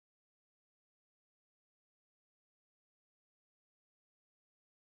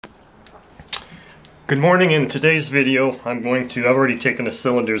Good morning. In today's video I've already taken the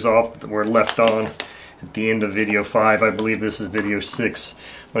cylinders off that were left on at the end of video 5. I believe this is video 6.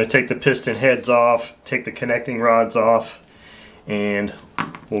 I'm going to take the piston heads off, take the connecting rods off, and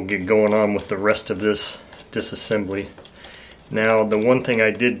we'll get going on with the rest of this disassembly. Now, the one thing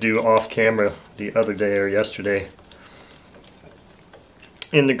I did do off camera the other day or yesterday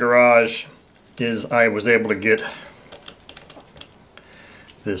in the garage is I was able to get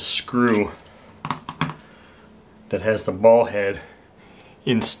this screw that has the ball head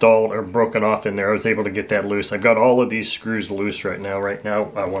installed or broken off in there. I was able to get that loose. I've got all of these screws loose right now.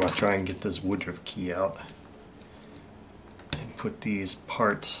 I want to try and get this woodruff key out and put these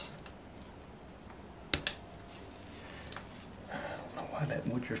parts. I don't know why that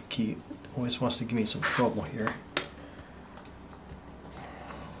woodruff key always wants to give me some trouble here.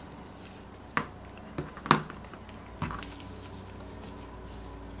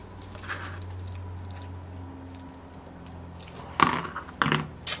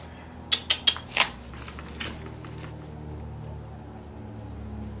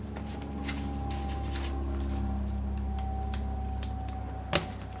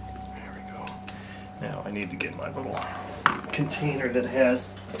 Now I need to get my little container that has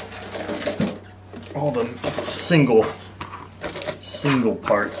all the single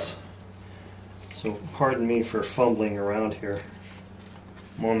parts. So pardon me for fumbling around here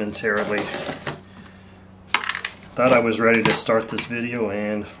momentarily. Thought I was ready to start this video,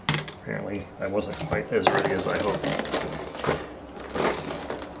 and apparently I wasn't quite as ready as I hoped.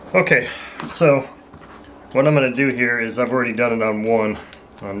 Okay, so what I'm going to do here is I've already done it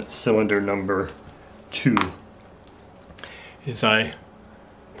on cylinder number 2, is I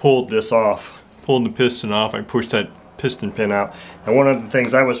pulled this off, pulled the piston off. I pushed that piston pin out. And one of the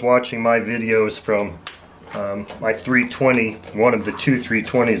things, I was watching my videos from my 320, one of the two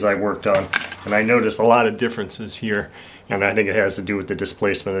 320s I worked on, and I noticed a lot of differences here, and I think it has to do with the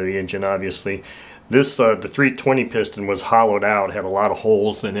displacement of the engine, obviously. This the 320 piston was hollowed out, had a lot of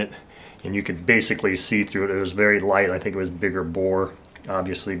holes in it, and you could basically see through it. It was very light. I think it was bigger bore,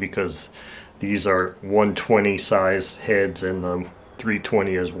 obviously, because these are 120 size heads and the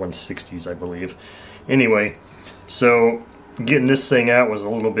 320 is 160s, I believe. Anyway, so getting this thing out was a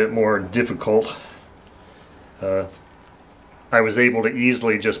little bit more difficult. I was able to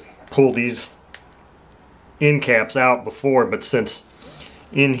easily just pull these end caps out before, but since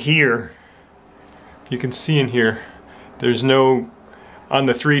in here, you can see in here, there's no, on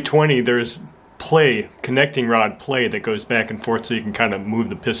the 320 there's play, connecting rod play that goes back and forth, so you can kind of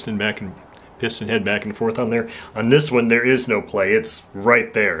move the piston head back and forth on there. On this one there is no play, it's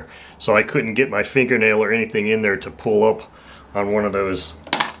right there. So I couldn't get my fingernail or anything in there to pull up on one of those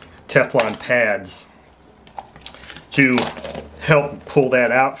Teflon pads to help pull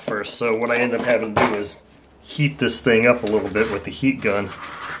that out first. So what I end up having to do is heat this thing up a little bit with the heat gun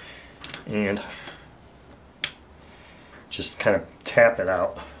and just kind of tap it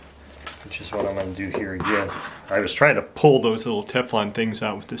out, which is what I'm going to do here again. I was trying to pull those little Teflon things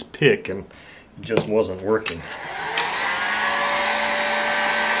out with this pick, and it just wasn't working.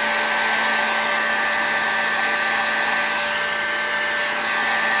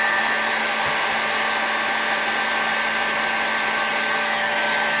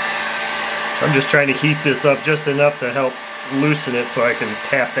 So I'm just trying to heat this up just enough to help loosen it so I can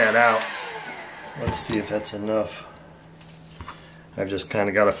tap that out. Let's see if that's enough. I've just kind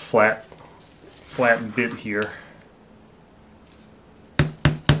of got a flat bit here.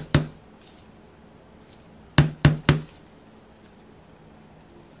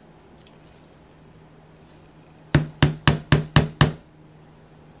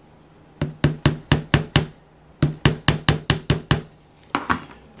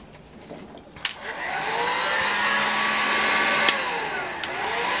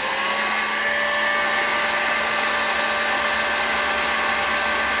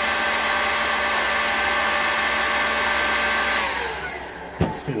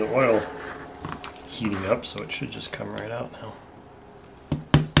 See the oil heating up, so it should just come right out now.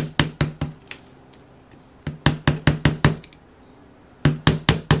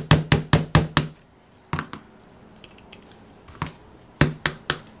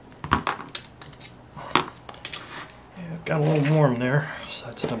 Yeah, I've got a little warm there, so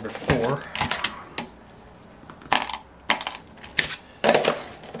that's number 4.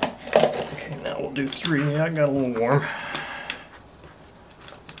 Okay, now we'll do 3. Yeah, I got a little warm.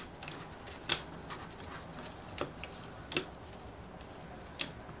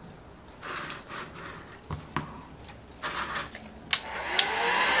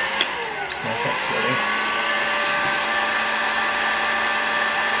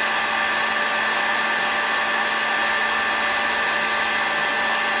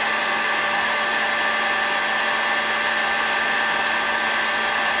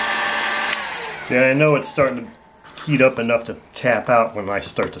 Yeah, I know it's starting to heat up enough to tap out when I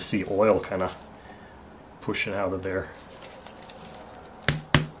start to see oil kind of pushing out of there.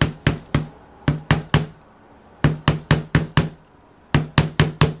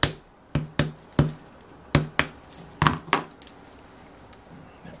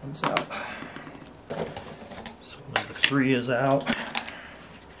 That one's out. So number 3 is out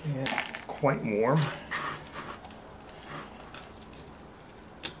and quite warm.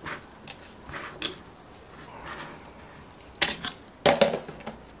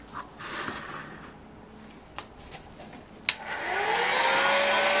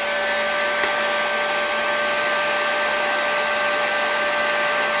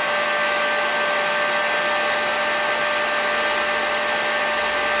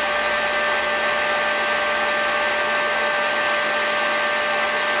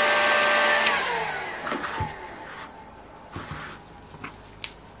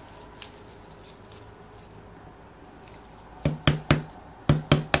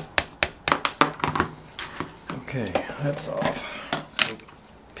 Okay, that's off. So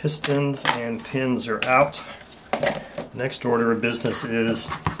pistons and pins are out. Next order of business is,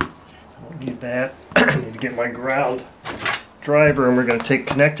 I don't need that. I need to get my ground driver, and we're going to take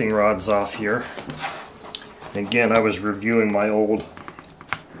connecting rods off here. And again, I was reviewing my old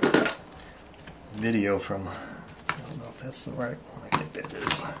video from, I don't know if that's the right one, I think that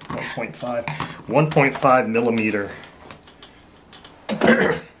is 1.5 millimeter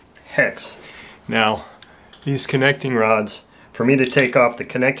hex. Now, these connecting rods, for me to take off the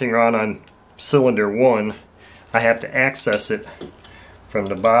connecting rod on cylinder 1, I have to access it from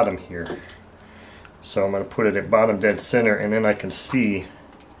the bottom here. So I'm going to put it at bottom dead center, and then I can see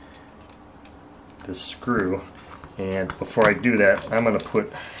this screw. And before I do that, I'm going to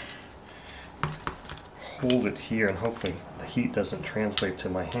hold it here, and hopefully the heat doesn't translate to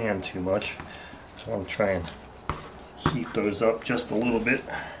my hand too much. I want to try and heat those up just a little bit.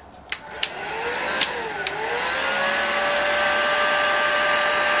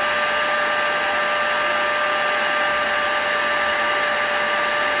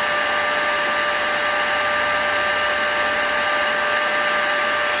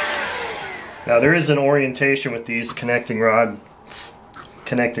 Now there is an orientation with these connecting rods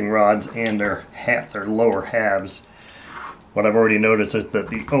and their lower halves. What I've already noticed is that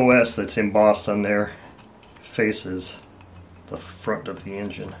the OS that's embossed on there faces the front of the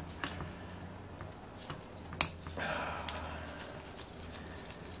engine.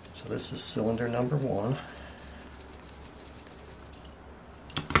 So this is cylinder number 1.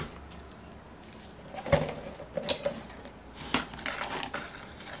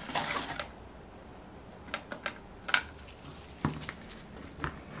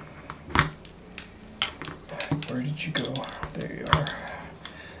 Where did you go? There you are.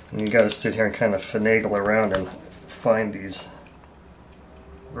 And you got to sit here and kind of finagle around and find these,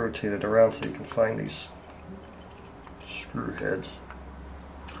 rotate it around so you can find these screw heads.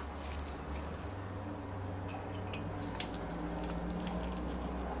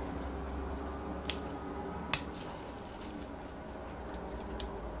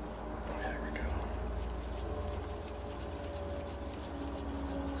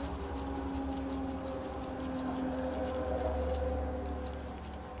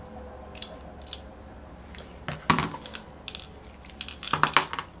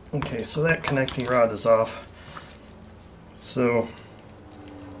 Okay, so that connecting rod is off. So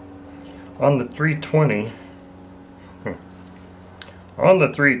on the 320,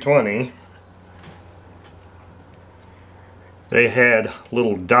 they had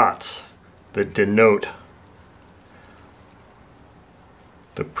little dots that denote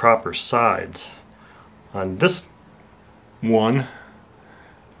the proper sides. On this one,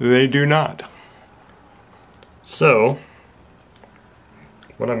 they do not. So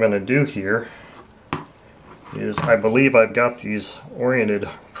what I'm going to do here is, I believe I've got these oriented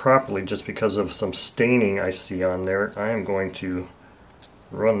properly just because of some staining I see on there. I am going to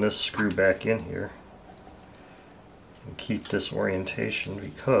run this screw back in here and keep this orientation,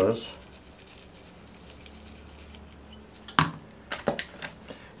 because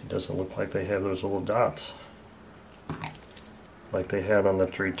it doesn't look like they have those little dots like they had on the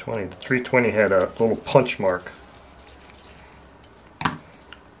 320. The 320 had a little punch mark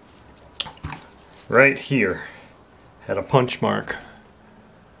right here, had a punch mark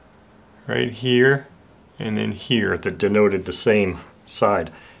right here and then here that denoted the same side.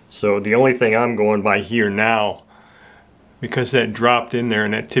 So the only thing I'm going by here now, because that dropped in there,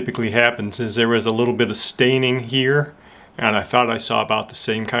 and that typically happens, is there was a little bit of staining here, and I thought I saw about the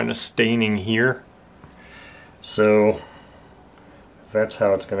same kind of staining here. So That's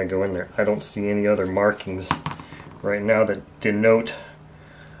how it's going to go in there. I don't see any other markings right now that denote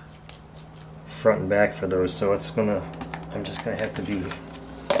front and back for those, so I'm just going to have to be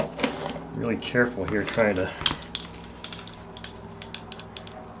really careful here trying to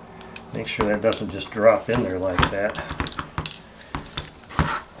make sure that doesn't just drop in there like that.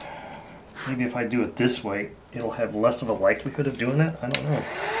 Maybe if I do it this way, it'll have less of a likelihood of doing that? I don't know.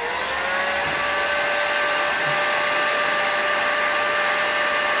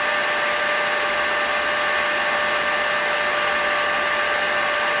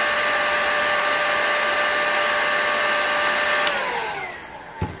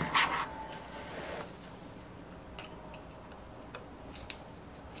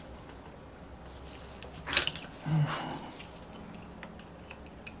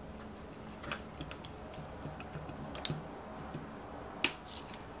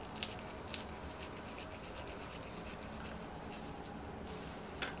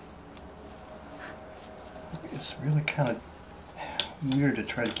 It's really kind of weird to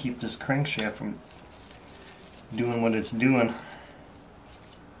try to keep this crankshaft from doing what it's doing.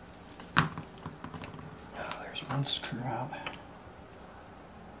 Oh, there's one screw out.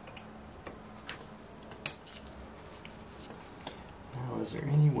 Now, is there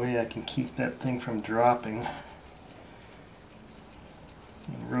any way I can keep that thing from dropping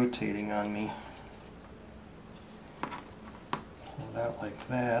and rotating on me? Pull it out like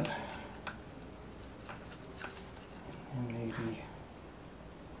that. And maybe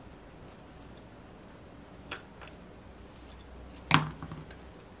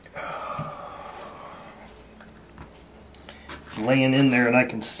it's laying in there and I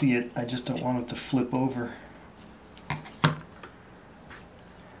can see it. I just don't want it to flip over.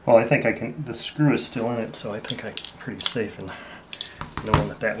 Well, I think I can. The screw is still in it, so I think I'm pretty safe in knowing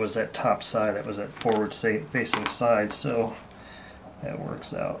that that was that top side. That was that forward facing side, so that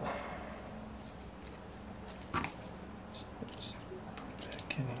works out.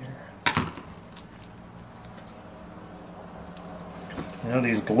 In here. You know,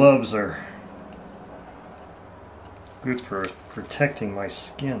 these gloves are good for protecting my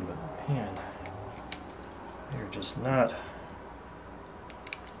skin, but man, they're just not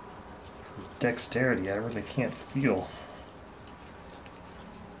for dexterity. I really can't feel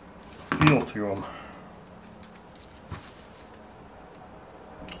through them.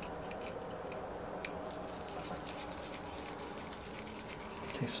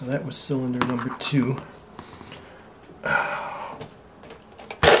 Okay, so that was cylinder number 2.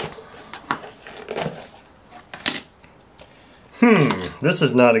 This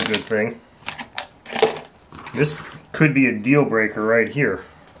is not a good thing. This could be a deal breaker right here.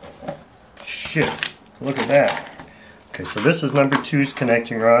 Shit, look at that. Okay, so this is number 2's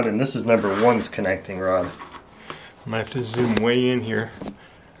connecting rod, and this is number 1's connecting rod. I might have to zoom way in here,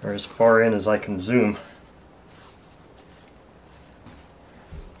 or as far in as I can zoom.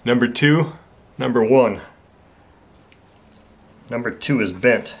 Number 2, number 1. Number 2 is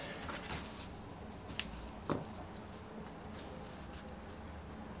bent.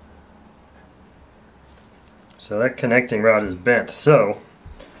 So that connecting rod is bent. So,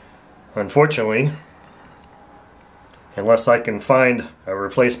 unfortunately, unless I can find a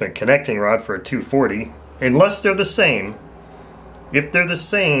replacement connecting rod for a 240, unless they're the same, if they're the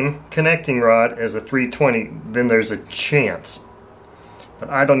same connecting rod as a 320, then there's a chance. But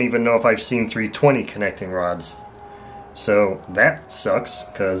I don't even know if I've seen 320 connecting rods. So that sucks,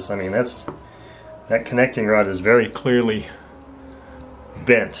 because I mean that connecting rod is very clearly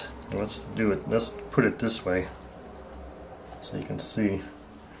bent. Let's do it. Let's put it this way so you can see.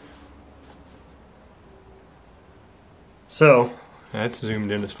 So that's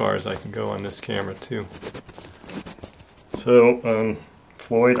zoomed in as far as I can go on this camera too. So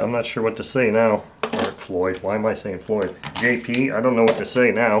Floyd, I'm not sure what to say now. Floyd, why am I saying Floyd? JP, I don't know what to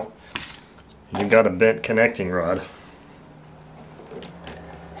say now. You've got a bent connecting rod.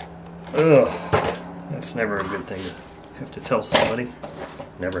 Ugh, that's never a good thing to have to tell somebody.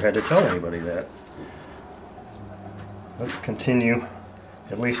 Never had to tell anybody that. Let's continue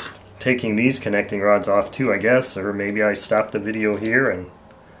at least taking these connecting rods off too, I guess, or maybe I stop the video here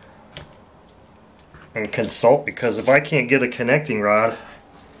and consult, because if I can't get a connecting rod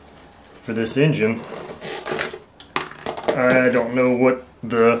for this engine, I don't know what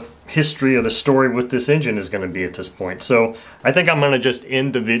the history of the story with this engine is going to be at this point. So I think I'm going to just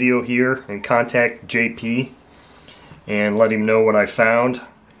end the video here and contact JP and let him know what I found.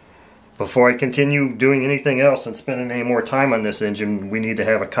 Before I continue doing anything else and spending any more time on this engine, we need to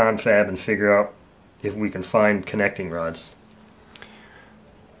have a confab and figure out if we can find connecting rods.